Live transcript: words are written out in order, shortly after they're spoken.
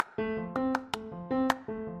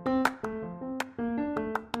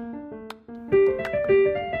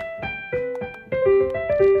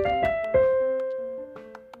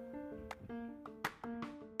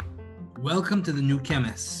Welcome to the New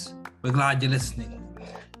Chemist. We're glad you're listening.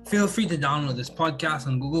 Feel free to download this podcast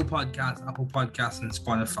on Google Podcasts, Apple Podcasts, and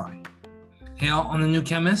Spotify. Here on the New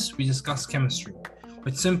Chemist, we discuss chemistry,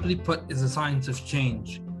 which simply put is the science of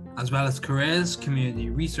change, as well as careers, community,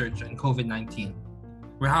 research, and COVID-19.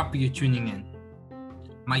 We're happy you're tuning in.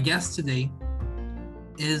 My guest today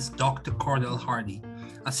is Dr. Cordell Hardy,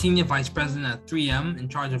 a Senior Vice President at 3M in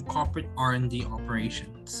charge of corporate R&D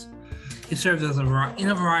operations. He serves in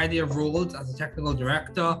a variety of roles as a technical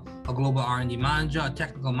director, a global R&D manager, a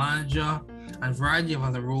technical manager, and a variety of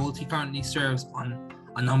other roles. He currently serves on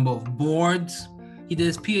a number of boards. He did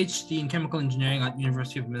his PhD in chemical engineering at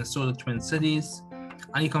University of Minnesota Twin Cities,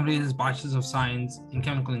 and he completed his Bachelor's of Science in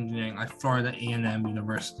Chemical Engineering at Florida A&M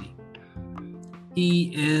University.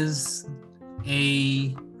 He is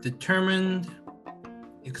a determined,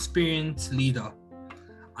 experienced leader,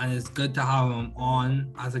 and it's good to have him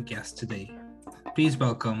on as a guest today. Please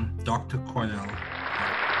welcome Dr. Cordell.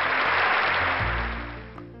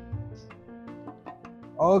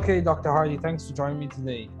 Okay, Dr. Hardy, thanks for joining me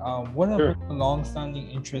today. What are your long-standing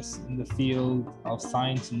interests in the field of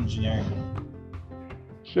science and engineering?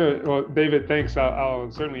 Sure. Well, David, thanks. I'll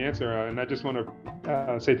certainly answer. And I just want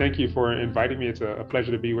to say thank you for inviting me. It's a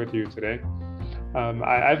pleasure to be with you today.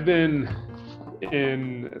 I've been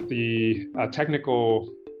in the technical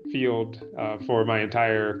field for my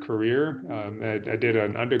entire career. I did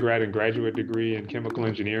an undergrad and graduate degree in chemical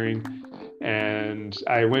engineering, and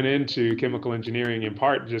I went into chemical engineering in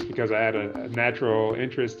part just because I had a natural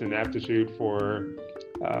interest and aptitude for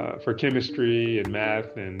chemistry and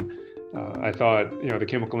math, and I thought the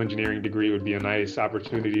chemical engineering degree would be a nice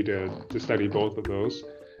opportunity to study both of those.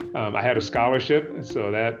 I had a scholarship,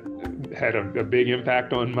 so that had a big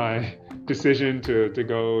impact on my decision to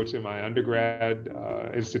go to my undergrad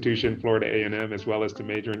institution, Florida A&M, as well as to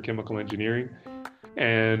major in chemical engineering.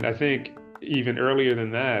 And I think even earlier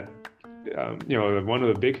than that, one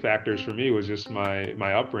of the big factors for me was just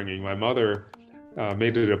my upbringing. My mother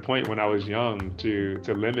made it a point when I was young to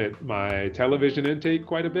limit my television intake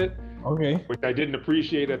quite a bit. Okay. Which I didn't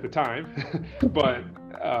appreciate at the time, but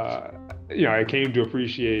I came to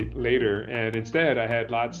appreciate later. And instead, I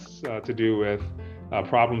had lots to do with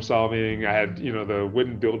problem solving. I had, the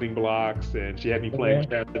wooden building blocks, and she had me playing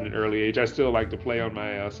chess at an early age. I still like to play on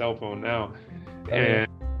my cell phone now. And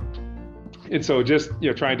so just,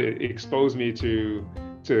 trying to expose me to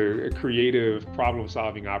creative problem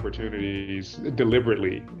solving opportunities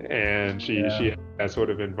deliberately. And she had that sort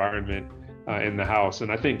of environment in the house. And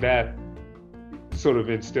I think that sort of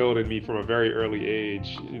instilled in me from a very early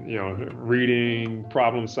age, reading,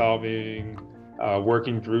 problem solving,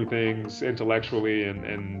 working through things intellectually,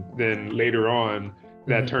 and then later on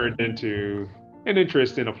that turned into an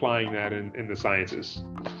interest in applying that in the sciences.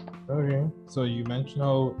 Okay, so you mentioned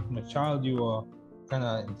how from a child you were kind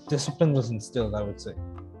of discipline was instilled, I would say.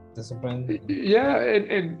 Discipline. Yeah,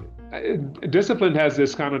 and discipline has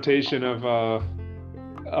this connotation of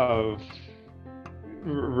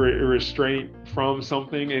restraint from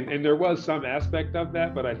something, and there was some aspect of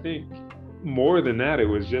that, but I think more than that, it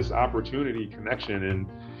was just opportunity, connection,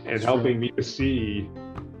 and helping me to see.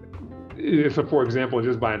 So, for example,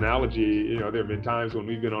 just by analogy, there have been times when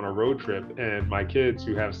we've been on a road trip and my kids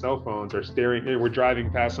who have cell phones are staring, and we're driving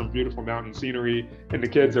past some beautiful mountain scenery, and the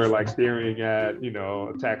kids are like staring at,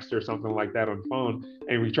 a text or something like that on the phone.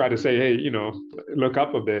 And we try to say, hey, look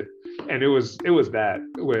up a bit. And it was that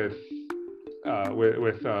with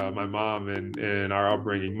my mom and our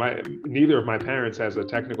upbringing. Neither of my parents has a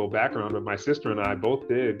technical background, but my sister and I both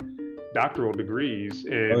did doctoral degrees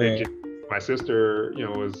in engineering. My sister,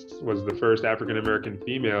 was the first African American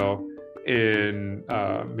female in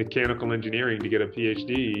mechanical engineering to get a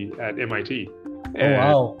PhD at MIT. And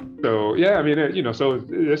wow! So yeah, I mean, so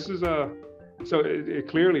this is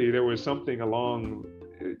clearly there was something along,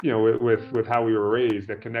 with how we were raised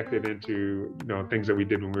that connected into things that we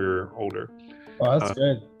did when we were older. Oh, that's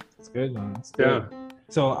good. That's good, man. That's good. Yeah.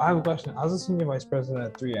 So I have a question. As a senior vice president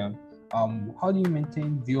at 3M, how do you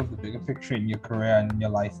maintain view of the bigger picture in your career and in your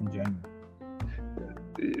life in general?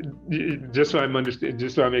 Just so I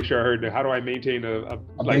make sure I heard, how do I maintain a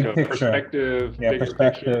perspective? Yeah,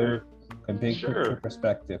 perspective. A big picture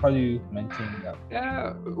perspective. How do you maintain that?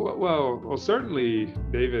 Yeah, well, certainly,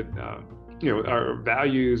 David. Our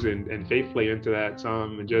values and faith play into that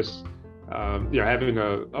some, and just having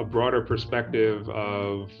a broader perspective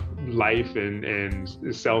of life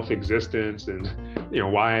and self-existence, and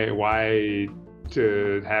why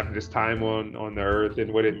to have this time on the earth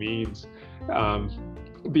and what it means.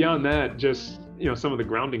 Beyond that, just some of the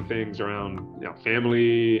grounding things around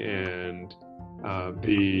family and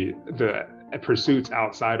the pursuits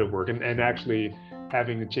outside of work, and actually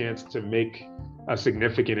having the chance to make a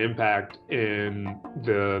significant impact in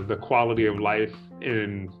the quality of life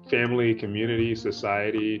in family, community,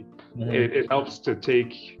 society. It helps to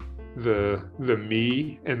take the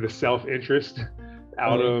me and the self-interest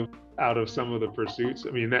out of some of the pursuits.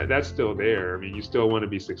 I mean, that's still there. I mean, you still want to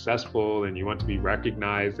be successful and you want to be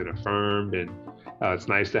recognized and affirmed, and it's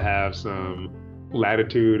nice to have some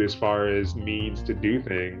latitude as far as means to do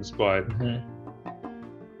things, but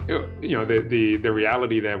you know, the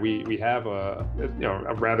reality that we have a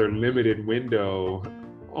rather limited window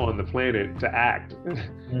on the planet to act.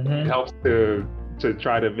 It helps to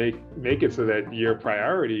try to make it so that your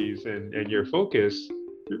priorities and your focus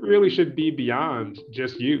really should be beyond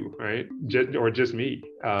just you, right? Just me.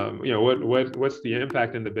 You know, what's the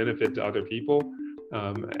impact and the benefit to other people,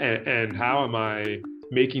 and how am I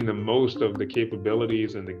making the most of the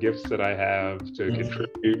capabilities and the gifts that I have to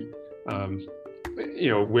contribute. You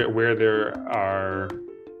know, where there are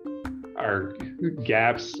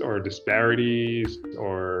gaps or disparities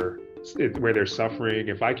or where there's suffering,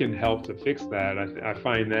 if I can help to fix that, I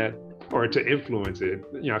find that, or to influence it,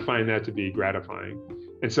 you know, I find that to be gratifying.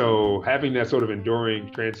 And so having that sort of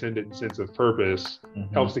enduring, transcendent sense of purpose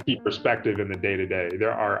helps to keep perspective in the day-to-day.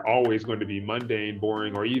 There are always going to be mundane,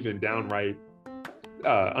 boring, or even downright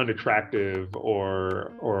unattractive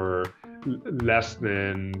or less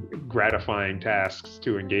than gratifying tasks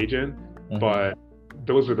to engage in, but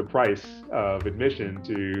those are the price of admission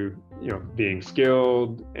to, you know, being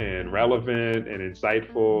skilled and relevant and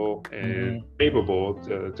insightful and capable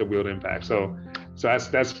to wield impact. So that's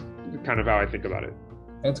kind of how I think about it.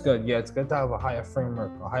 It's good. Yeah, it's good to have a higher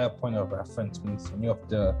framework, a higher point of reference when you have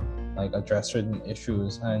to like address certain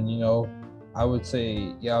issues. And you know, I would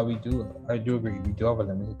say, yeah, I do agree. We do have a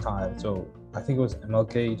limited time. So I think it was Dr.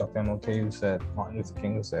 MLK who said, Martin Luther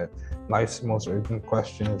King who said, life's most urgent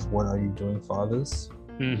question is, what are you doing for others?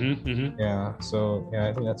 Yeah. So yeah,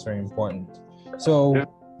 I think that's very important. So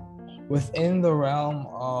within the realm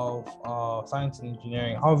of science and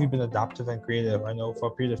engineering, how have you been adaptive and creative? I know for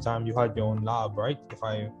a period of time you had your own lab, right? If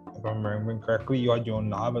I'm remembering correctly, you had your own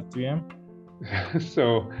lab at 3M.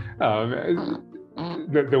 So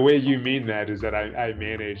the way you mean that is that I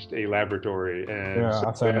managed a laboratory, and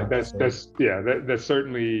that's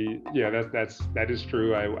certainly, that is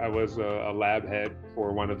true. I was a lab head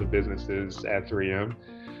for one of the businesses at 3M.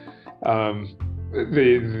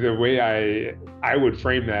 The way I would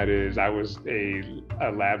frame that is I was a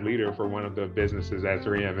lab leader for one of the businesses at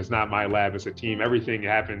 3M. It's not my lab, it's a team. Everything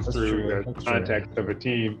happens through the context of a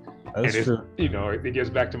team. That's true. You know, it gets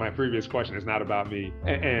back to my previous question. It's not about me.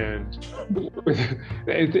 And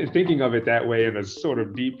thinking of it that way in a sort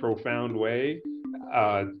of deep, profound way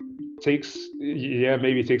takes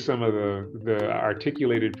some of the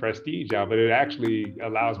articulated prestige out, but it actually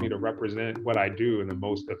allows me to represent what I do in the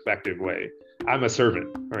most effective way. I'm a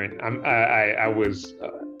servant, right? I was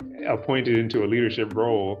appointed into a leadership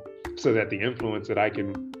role so that the influence that I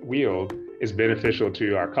can wield is beneficial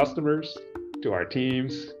to our customers, to our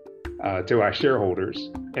teams, to our shareholders.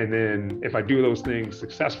 And then if I do those things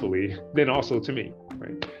successfully, then also to me,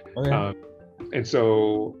 right? Okay. And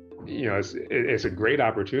so, you know, it's a great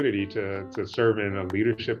opportunity to serve in a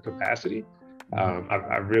leadership capacity.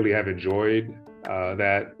 I really have enjoyed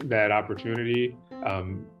that opportunity.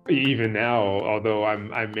 Even now, although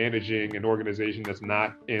I'm managing an organization that's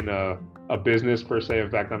not in a business per se. In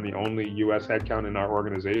fact, I'm the only U.S. headcount in our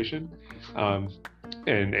organization,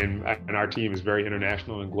 and our team is very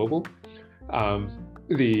international and global.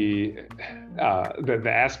 The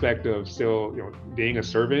aspect of still, you know, being a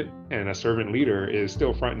servant and a servant leader is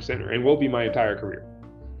still front and center, and will be my entire career.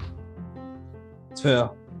 It's fair.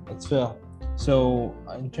 It's fair. So,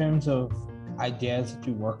 in terms of ideas that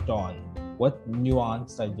you worked on, what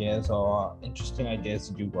nuanced ideas or interesting ideas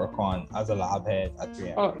did you work on as a lab head at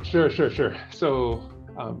 3M? Oh, sure. So,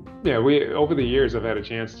 we over the years I've had a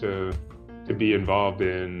chance to be involved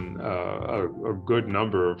in a good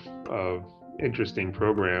number of interesting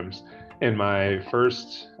programs. In my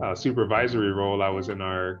first supervisory role, I was in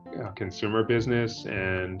our consumer business,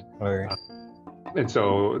 and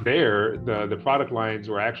so there, the product lines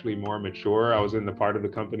were actually more mature. I was in the part of the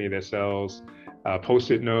company that sells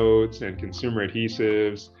Post-it notes and consumer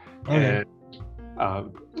adhesives. And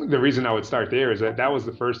the reason I would start there is that was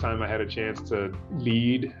the first time I had a chance to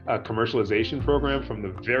lead a commercialization program from the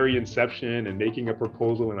very inception and making a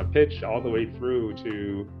proposal and a pitch all the way through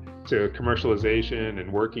to commercialization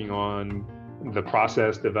and working on the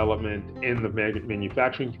process development in the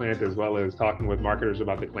manufacturing plant, as well as talking with marketers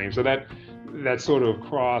about the claim. So that that sort of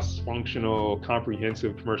cross-functional,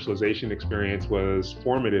 comprehensive commercialization experience was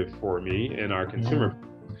formative for me in our consumer.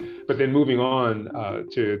 But then moving on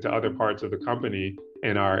to other parts of the company,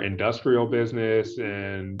 in our industrial business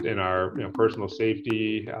and in our personal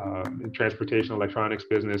safety, transportation electronics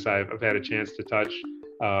business, I've had a chance to touch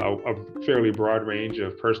a fairly broad range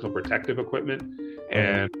of personal protective equipment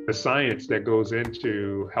and the science that goes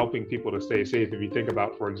into helping people to stay safe. If you think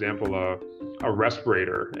about, for example, a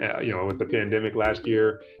respirator, with the pandemic last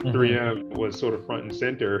year, 3M was sort of front and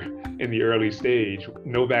center in the early stage.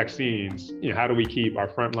 No vaccines. How do we keep our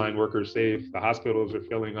frontline workers safe? The hospitals are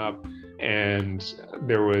filling up, and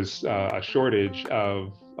there was a shortage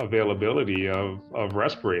of availability of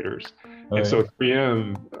respirators. And so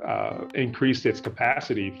 3M increased its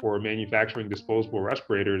capacity for manufacturing disposable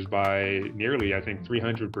respirators by nearly, I think,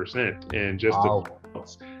 300% in just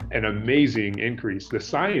an amazing increase. The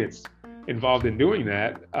science involved in doing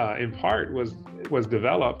that, in part, was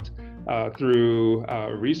developed through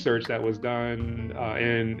research that was done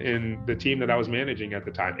in the team that I was managing at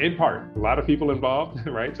the time. In part, a lot of people involved,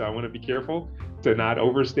 right? So I want to be careful to not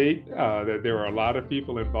overstate that there are a lot of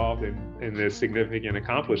people involved in this significant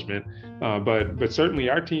accomplishment. But certainly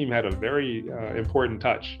our team had a very important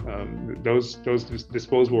touch. Those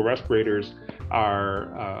disposable respirators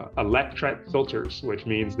are electret filters, which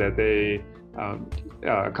means that they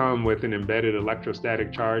come with an embedded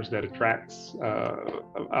electrostatic charge that attracts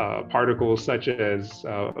particles such as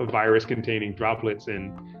virus-containing droplets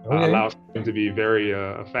and allows them to be very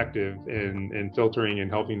effective in filtering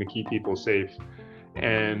and helping to keep people safe.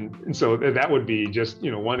 And so that would be just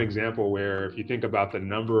one example where, if you think about the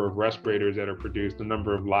number of respirators that are produced, the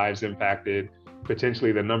number of lives impacted,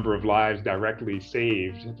 potentially the number of lives directly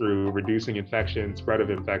saved through reducing infection, spread of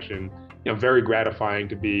infection, very gratifying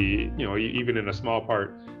to be, even in a small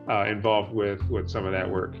part, involved with some of that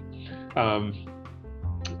work.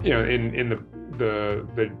 In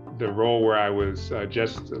the role where I was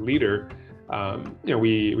just a leader,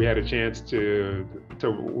 we had a chance to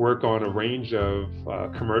work on a range of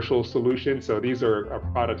commercial solutions. So these are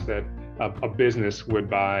products that a business would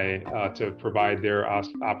buy to provide their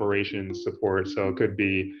operations support. So it could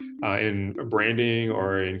be in branding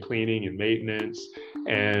or in cleaning and maintenance.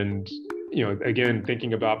 And again,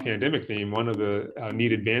 thinking about pandemic theme, one of the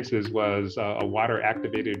neat advances was a water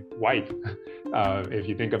activated wipe. If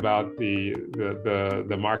you think about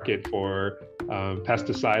the market for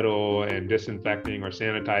pesticidal and disinfecting or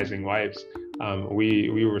sanitizing wipes,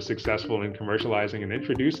 we were successful in commercializing and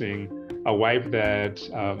introducing a wipe that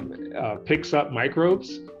picks up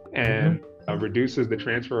microbes and reduces the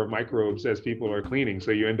transfer of microbes as people are cleaning.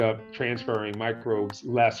 So you end up transferring microbes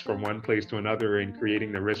less from one place to another and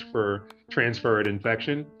creating the risk for transfer and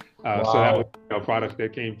infection. So that was a product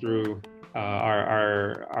that came through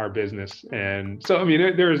our business. And so,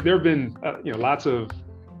 there have been lots of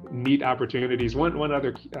neat opportunities. One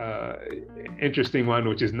other interesting one,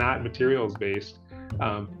 which is not materials based,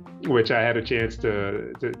 which I had a chance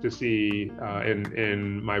to see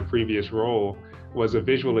in my previous role, was a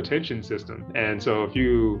visual attention system. And so if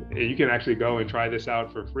you can actually go and try this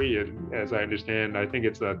out for free, and as I understand, I think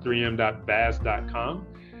it's 3m.vas.com.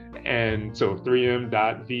 And so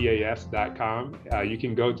 3m.vas.com, you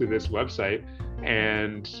can go to this website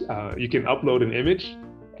and you can upload an image.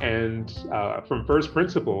 And from first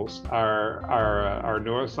principles, our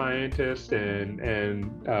neuroscientist and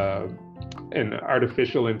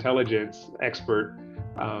artificial intelligence expert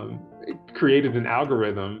created an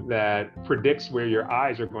algorithm that predicts where your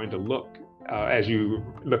eyes are going to look as you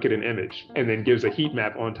look at an image, and then gives a heat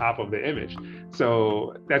map on top of the image.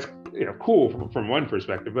 So that's cool from one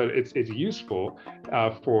perspective, but it's useful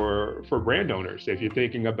for brand owners. If you're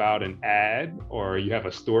thinking about an ad or you have a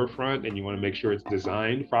storefront and you want to make sure it's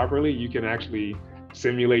designed properly, you can actually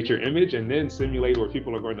simulate your image and then simulate where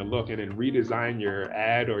people are going to look, and then redesign your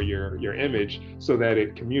ad or your image so that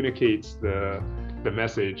it communicates the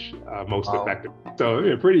message most effectively.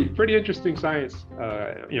 So pretty interesting science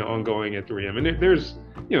ongoing at 3M. And there's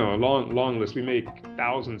a long list. We make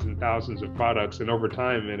thousands and thousands of products, and over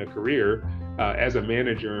time in a career as a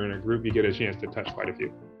manager in a group, you get a chance to touch quite a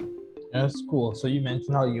few. That's cool. So you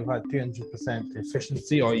mentioned how you had 300%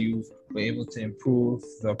 efficiency, or you were able to improve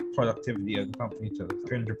the productivity of the company to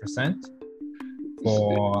 300%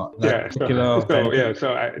 for that particular.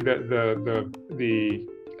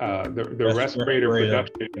 The respirator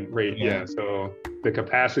production rate, so the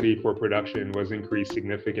capacity for production was increased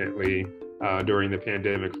significantly during the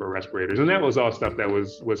pandemic for respirators, and that was all stuff that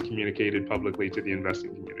was communicated publicly to the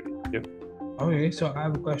investing community. Okay, so I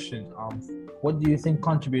have a question. what do you think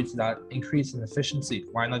contributes to that increase in efficiency?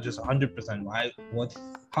 Why not just 100%?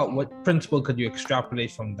 What principle could you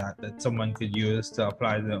extrapolate from that someone could use to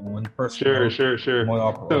apply their own personal Sure.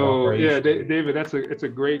 So yeah, David, it's a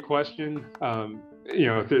great question.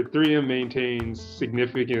 3M maintains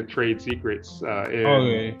significant trade secrets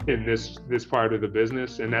in this part of the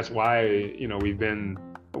business, and that's why we've been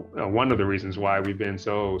one of the reasons why we've been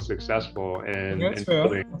so successful That's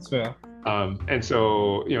fair. And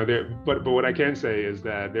so, but what I can say is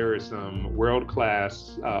that there is some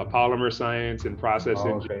world-class polymer science and process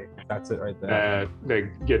engineering that's it right there.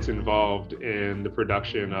 that gets involved in the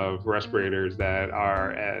production of respirators that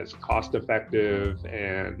are as cost-effective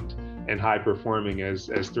and high-performing as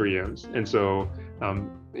 3M's. And so,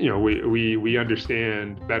 we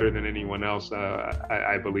understand better than anyone else,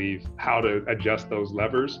 I believe, how to adjust those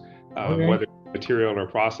levers, whether material or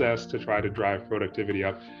process, to try to drive productivity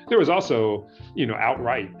up. There was also,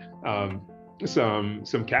 outright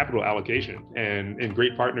some capital allocation and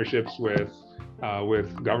great partnerships with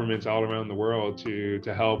governments all around the world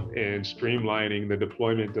to help in streamlining the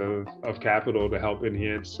deployment of capital to help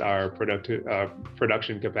enhance our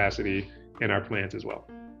production capacity in our plants as well.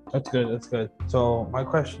 That's good. So my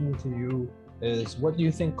question to you is, what do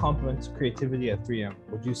you think complements creativity at 3M?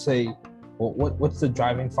 Would you say, what's the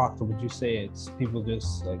driving factor? Would you say it's people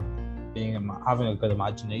just like having a good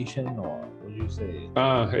imagination, or would you say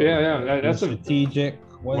that's strategic?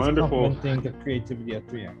 What's wonderful complementing the creativity at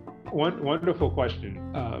 3M? Wonderful question.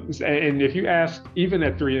 And if you ask, even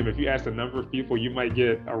at 3M, if you ask a number of people, you might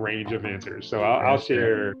get a range of answers. So I'll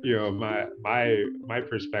share, my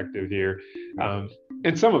perspective here.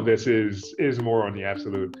 And some of this is more on the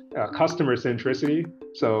absolute customer centricity.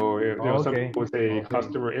 So some people say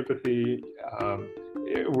customer empathy.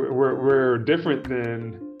 We're different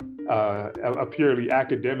than a purely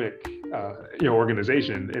academic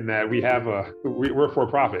organization in that we're for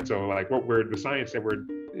profit. So like the science that we're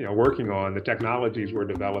working on, the technologies we're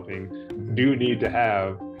developing do need to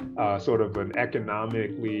have sort of an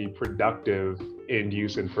economically productive end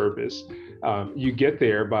use and purpose. You get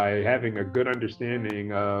there by having a good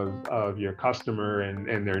understanding of your customer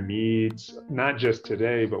and their needs, not just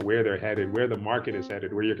today, but where they're headed, where the market is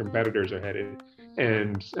headed, where your competitors are headed,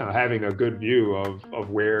 and having a good view of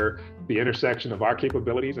where the intersection of our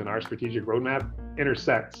capabilities and our strategic roadmap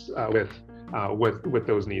intersects with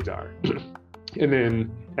those needs are. And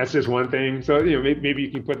then that's just one thing. So maybe you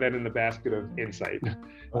can put that in the basket of insight.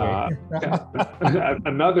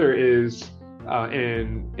 Another is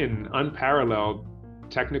in unparalleled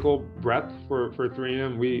technical breadth for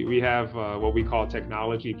 3M. We have what we call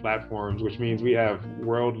technology platforms, which means we have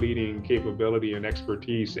world-leading capability and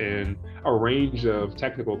expertise in a range of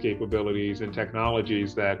technical capabilities and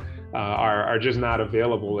technologies that are just not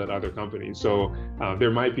available at other companies. So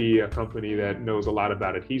there might be a company that knows a lot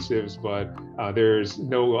about adhesives, but there's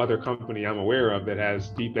no other company I'm aware of that has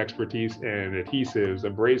deep expertise in adhesives,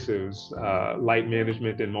 abrasives, light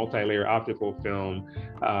management and multi-layer optical film,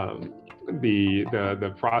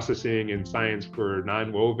 the processing and science for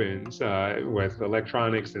nonwovens with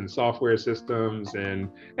electronics and software systems, and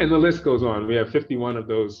the list goes on. We have 51 of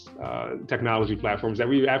those technology platforms that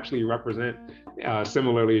we actually represent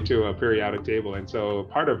similarly to a periodic table. And so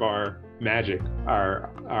part of our magic,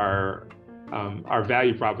 our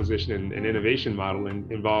value proposition and innovation model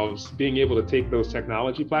involves being able to take those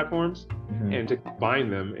technology platforms and to combine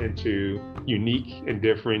them into unique and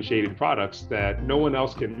differentiated products that no one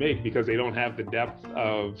else can make because they don't have the depth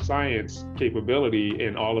of science capability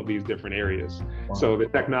in all of these different areas. Wow. So the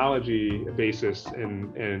technology basis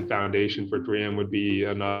and foundation for 3M would be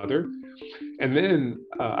another. And then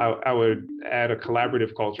I would add a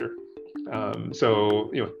collaborative culture.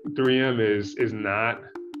 So 3M is not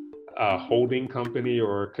a holding company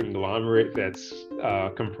or conglomerate that's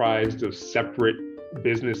comprised of separate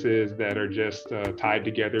businesses that are just tied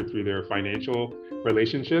together through their financial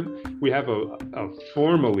relationship. We have a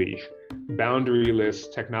formally boundaryless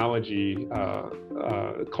technology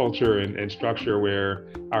culture and structure where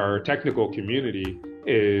our technical community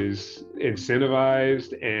is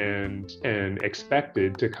incentivized and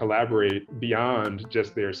expected to collaborate beyond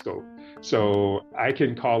just their scope. So I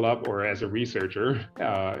can call up, or as a researcher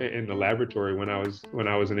in the laboratory when I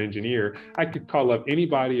was an engineer, I could call up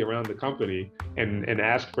anybody around the company and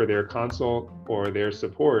ask for their consult or their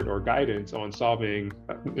support or guidance on solving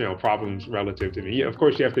problems relative to me. Of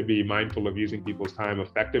course, you have to be mindful of using people's time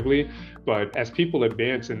effectively, but as people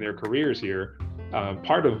advance in their careers here,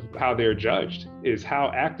 part of how they're judged is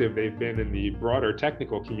how active they've been in the broader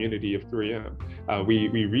technical community of 3M.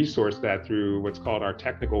 We resource that through what's called our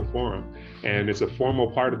technical forum, and it's a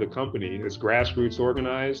formal part of the company. It's grassroots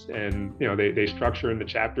organized, and they structure in the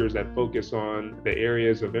chapters that focus on the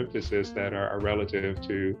areas of emphasis that are relative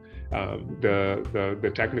to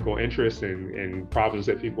the technical interests and problems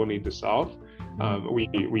that people need to solve.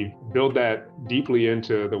 We build that deeply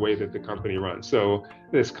into the way that the company runs. So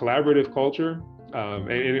this collaborative culture,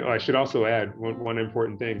 and I should also add one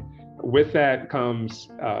important thing. With that comes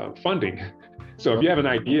funding. So if you have an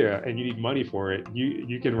idea and you need money for it,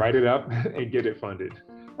 you can write it up and get it funded.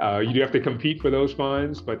 You do have to compete for those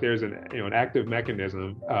funds, but there's an active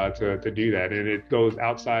mechanism to do that, and it goes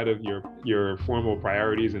outside of your formal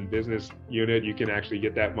priorities and business unit. You can actually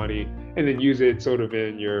get that money and then use it sort of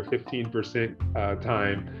in your 15%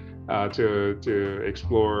 time to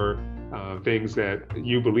explore things that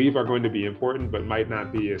you believe are going to be important, but might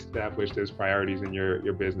not be established as priorities in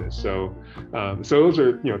your business. So those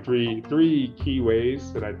are three key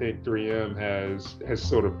ways that I think 3M has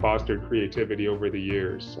sort of fostered creativity over the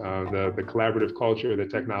years. The collaborative culture, the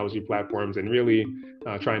technology platforms, and really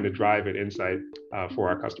trying to drive an insight for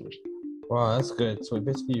our customers. Wow, that's good. So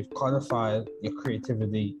basically, you've codified your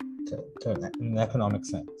creativity to an economic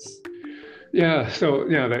sense. Yeah, so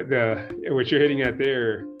what you're hitting at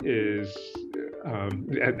there is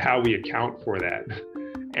how we account for that,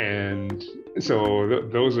 and so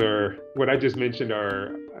those are what I just mentioned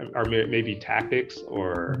are maybe tactics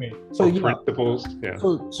or principles. Yeah.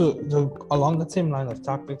 So along the same line of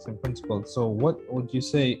tactics and principles. So what would you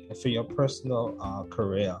say for your personal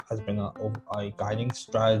career has been a guiding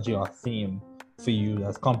strategy or theme for you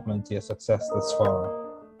that's complemented your success thus far?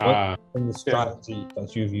 What's been the strategy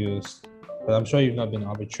that you've used? But I'm sure you've not been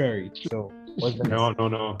arbitrary. So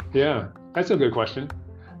no. Yeah, that's a good question.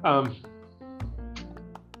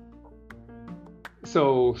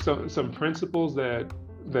 So some principles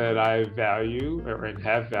that I value and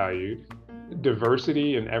have valued: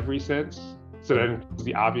 diversity in every sense. So that includes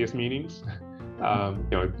the obvious meanings.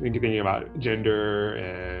 Thinking about gender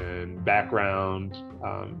and background,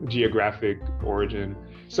 geographic origin.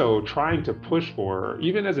 So trying to push for,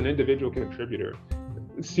 even as an individual contributor,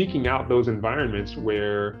 seeking out those environments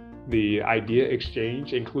where the idea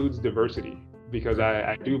exchange includes diversity, because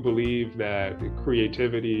I do believe that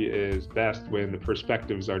creativity is best when the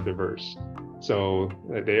perspectives are diverse. So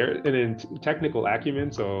and in technical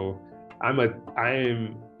acumen, so I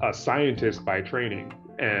am a scientist by training,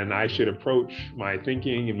 and I should approach my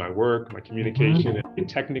thinking and my work, my communication in a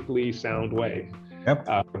technically sound way. Yep.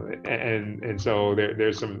 And so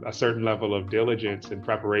there's a certain level of diligence and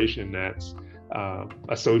preparation that's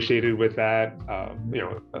associated with that.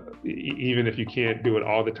 Even if you can't do it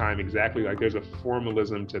all the time exactly, like there's a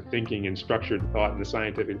formalism to thinking and structured thought in the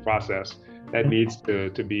scientific process that needs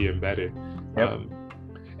to be embedded. Yep.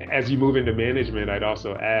 As you move into management, I'd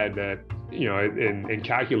also add that in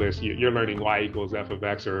calculus, you're learning y equals f of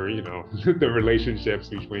x, or the relationships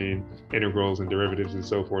between integrals and derivatives and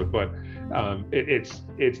so forth. But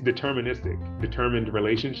it's determined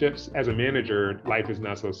relationships. As a manager, life is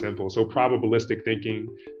not so simple. So probabilistic thinking,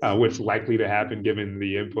 what's likely to happen given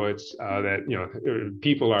the inputs, that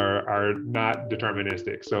people are not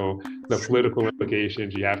deterministic. So the political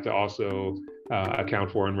implications you have to also account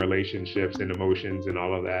for in relationships and emotions and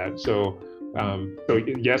all of that. So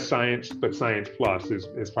yes, science, but science plus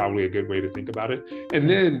is probably a good way to think about it. And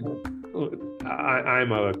then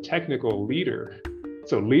I'm a technical leader.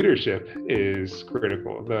 So leadership is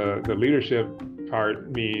critical. The leadership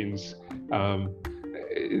part means the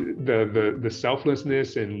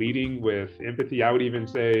selflessness and leading with empathy. I would even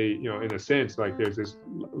say, in a sense, like there's this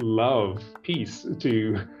love piece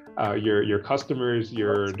to your customers,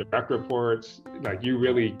 your direct reports. Like you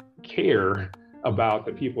really care about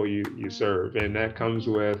the people you serve, and that comes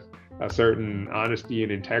with a certain honesty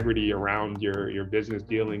and integrity around your business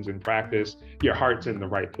dealings and practice. Your heart's in the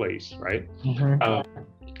right place, right?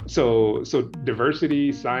 So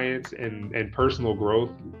diversity, science, and personal growth,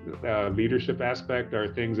 leadership aspect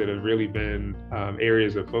are things that have really been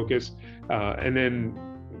areas of focus, and then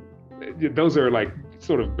those are like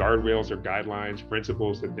sort of guardrails or guidelines,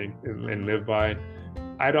 principles to think and live by.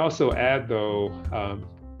 I'd also add though,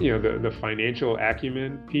 the financial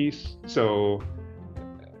acumen piece. So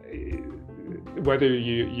whether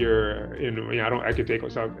you're in, I could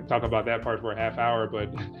talk about that part for a half hour,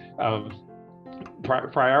 but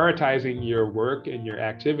prioritizing your work and your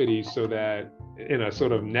activities so that in a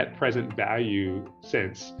sort of net present value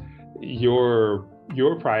sense, your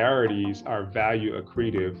priorities are value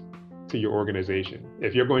accretive to your organization.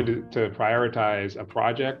 If you're going to prioritize a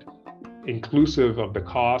project, inclusive of the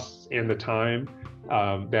costs and the time,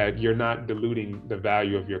 that you're not diluting the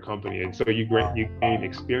value of your company. And so you gain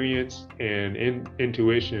experience and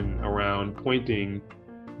intuition around pointing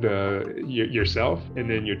yourself and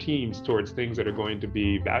then your teams towards things that are going to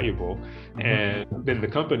be valuable. And then the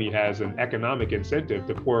company has an economic incentive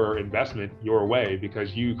to pour investment your way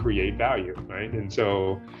because you create value, right? And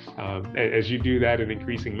so as you do that in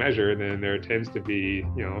increasing measure, then there tends to be,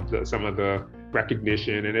 some of the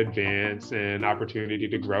recognition and advance and opportunity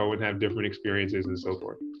to grow and have different experiences and so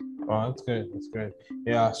forth. Oh, that's good. That's good.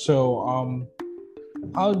 Yeah. So,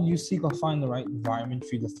 how do you seek or find the right environment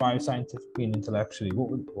for you to thrive scientifically and intellectually?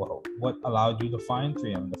 What allowed you to find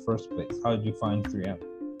 3M in the first place? How did you find 3M?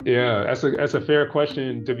 Yeah, that's a fair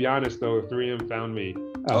question. To be honest, though, 3M found me.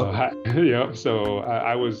 So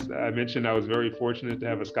I mentioned I was very fortunate to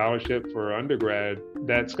have a scholarship for undergrad.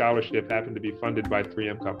 That scholarship happened to be funded by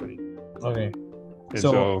 3M company. Okay. And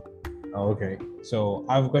okay. So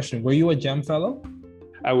I have a question. Were you a GEM fellow?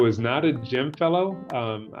 I was not a GEM fellow.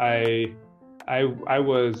 I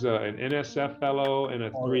was an NSF fellow and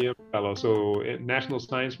a 3M fellow. So National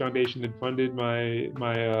Science Foundation had funded my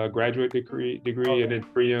graduate degree, and then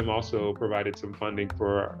 3M also provided some funding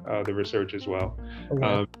for the research as well.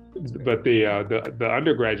 Okay. But the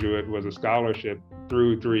undergraduate was a scholarship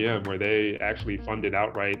through 3M where they actually funded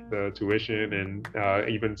outright the tuition and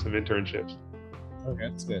even some internships. Okay,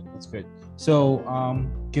 that's good. That's good. So,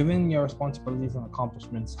 given your responsibilities and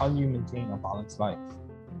accomplishments, how do you maintain a balanced life?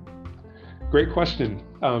 Great question.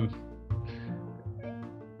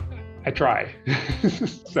 I try.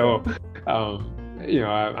 So, I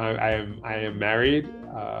am married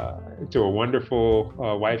to a wonderful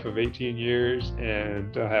wife of 18 years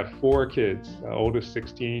and have 4 kids. Oldest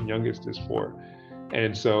 16, youngest is 4,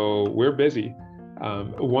 and so we're busy.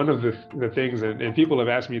 One of the things, and people have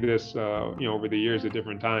asked me this, over the years at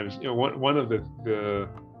different times. One of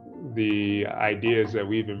the ideas that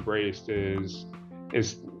we've embraced is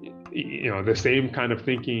the same kind of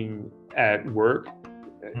thinking at work.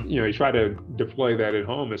 You try to deploy that at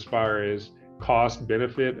home as far as cost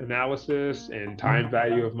benefit analysis and time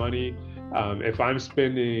value of money. If I'm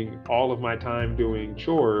spending all of my time doing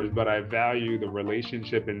chores, but I value the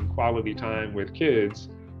relationship and quality time with kids,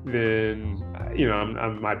 then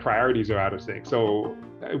my priorities are out of sync. So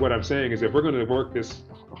what I'm saying is, if we're going to work this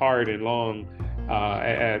hard and long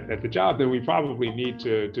at the job, then we probably need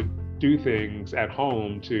to do things at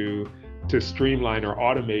home to streamline or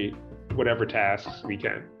automate whatever tasks we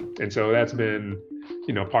can. And so that's been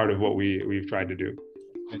part of what we've tried to do.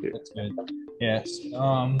 That's good. Yes.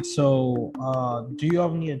 So do you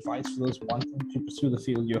have any advice for those wanting to pursue the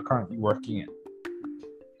field you're currently working in?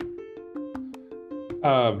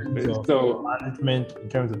 So management, in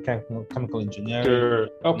terms of chemical engineering. Sure.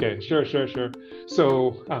 Okay. Sure.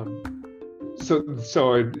 So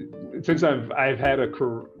since I've had a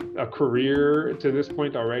career to this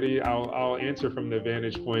point already, I'll answer from the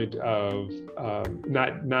vantage point of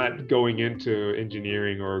not going into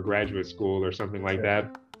engineering or graduate school or something like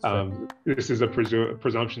that. This is a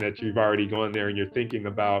presumption that you've already gone there and you're thinking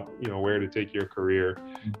about where to take your career.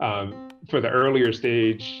 For the earlier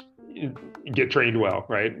stage, get trained well,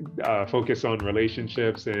 right? Focus on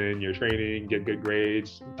relationships and your training, get good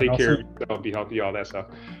grades, take care of yourself, be healthy, all that stuff.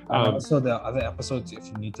 Also, there are other episodes if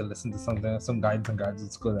you need to listen to some guides and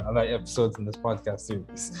graduate school. There are other episodes in this podcast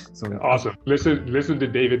series. So awesome. Listen to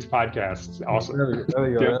David's podcasts. Awesome.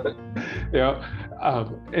 Yeah.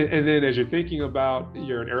 And then as you're thinking about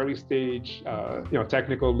you're an early stage,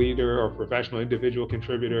 technical leader or professional individual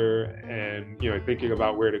contributor, and thinking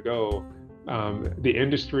about where to go. The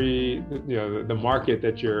industry, the market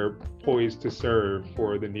that you're poised to serve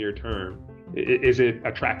for the near term, is it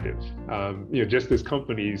attractive? Just as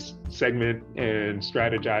companies segment and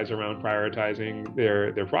strategize around prioritizing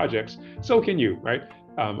their projects, so can you, right?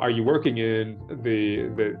 Are you working in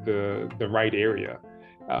the right area?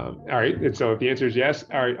 All right, and so if the answer is yes,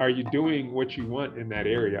 are you doing what you want in that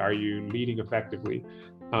area? Are you leading effectively?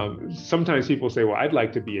 Sometimes people say, well, I'd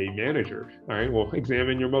like to be a manager. All right, well,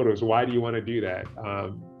 examine your motives. Why do you want to do that?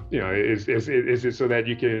 Is it so that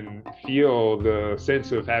you can feel the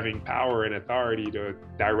sense of having power and authority to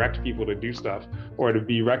direct people to do stuff, or to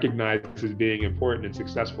be recognized as being important and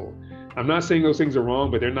successful? I'm not saying those things are wrong,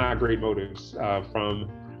 but they're not great motives from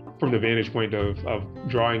the vantage point of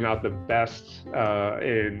drawing out the best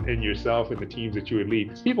in yourself and the teams that you would lead.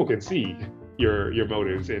 Because people can see your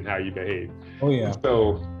motives and how you behave. Oh yeah.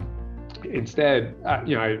 So instead,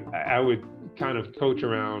 I would kind of coach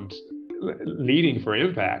around leading for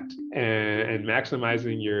impact and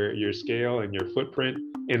maximizing your scale and your footprint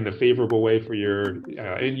in the favorable way for your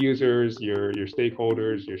end users, your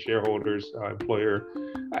stakeholders, your shareholders, employer.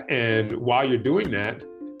 And while you're doing that,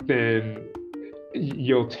 then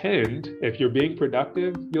you'll tend, if you're being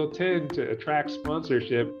productive, you'll tend to attract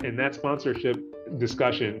sponsorship, and that sponsorship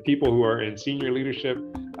discussion, people who are in senior leadership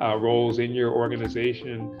roles in your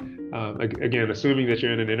organization, again, assuming that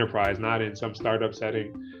you're in an enterprise, not in some startup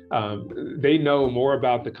setting, they know more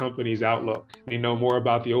about the company's outlook. They know more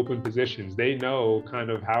about the open positions. They know kind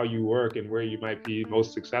of how you work and where you might be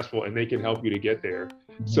most successful, and they can help you to get there.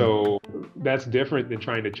 Mm-hmm. So that's different than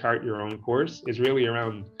trying to chart your own course. It's really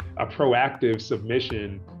around a proactive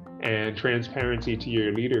submission and transparency to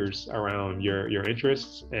your leaders around your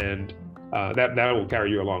interests, and that will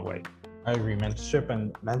carry you a long way. I agree. Mentorship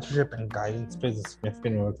and guidance plays a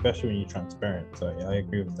significant role, especially when you're transparent. So yeah, I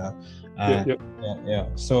agree with that. Yeah.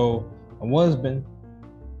 So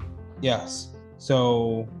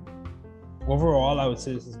So overall, I would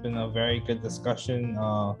say this has been a very good discussion.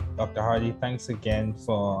 Dr. Hardy, thanks again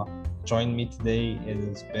for joining me today. It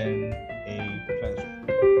has been a pleasure.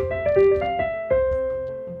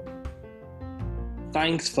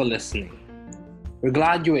 Thanks for listening. We're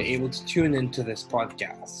glad you were able to tune into this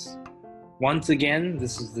podcast. Once again,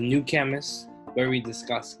 this is The New Chemist, where we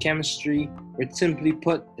discuss chemistry, which simply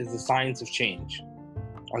put is the science of change,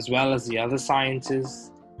 as well as the other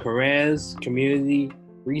sciences, careers, community,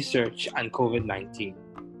 research, and COVID-19.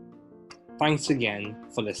 Thanks again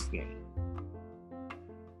for listening.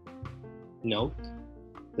 Note,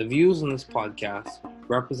 the views on this podcast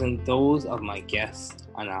represent those of my guests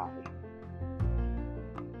and I.